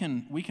we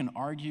can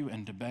argue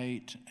and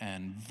debate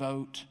and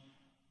vote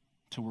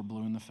till we're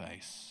blue in the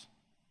face.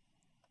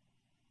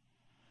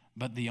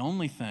 But the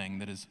only thing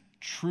that is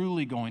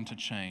truly going to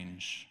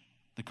change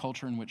the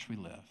culture in which we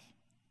live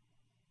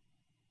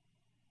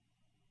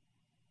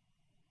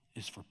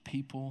is for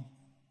people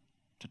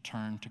to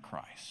turn to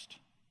Christ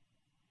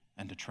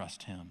and to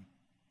trust him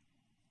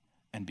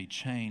and be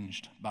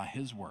changed by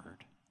his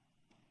word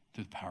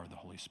through the power of the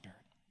Holy Spirit.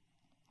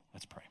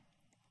 Let's pray.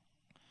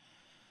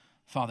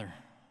 Father,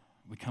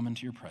 we come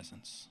into your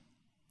presence.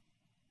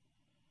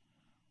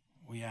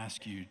 We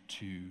ask you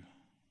to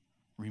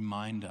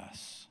remind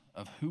us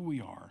of who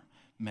we are,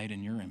 made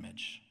in your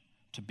image,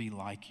 to be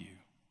like you.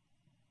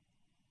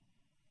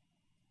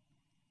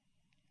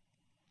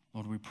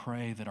 Lord, we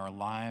pray that our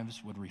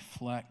lives would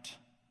reflect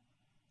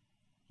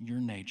your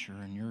nature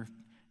and your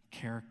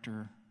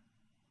character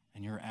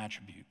and your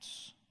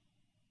attributes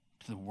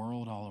to the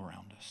world all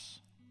around us.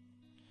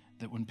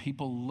 That when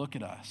people look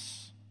at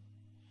us,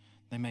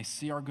 they may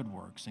see our good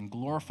works and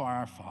glorify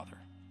our Father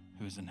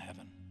who is in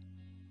heaven.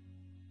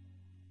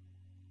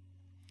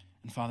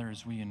 And Father,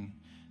 as we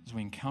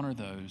encounter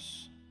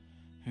those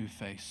who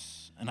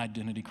face an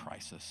identity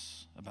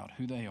crisis about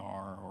who they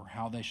are or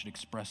how they should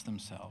express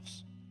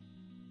themselves,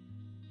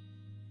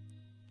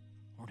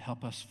 Lord,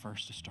 help us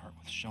first to start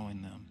with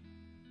showing them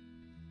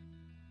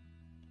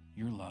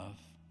your love,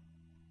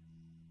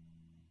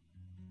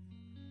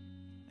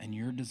 and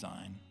your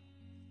design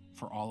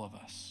for all of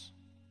us.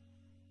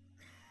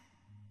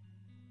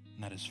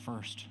 And that is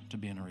first to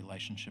be in a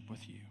relationship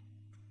with you,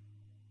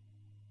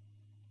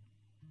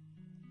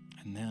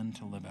 and then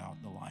to live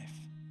out the life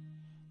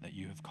that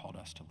you have called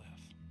us to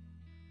live.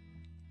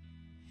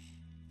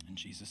 In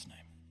Jesus'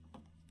 name.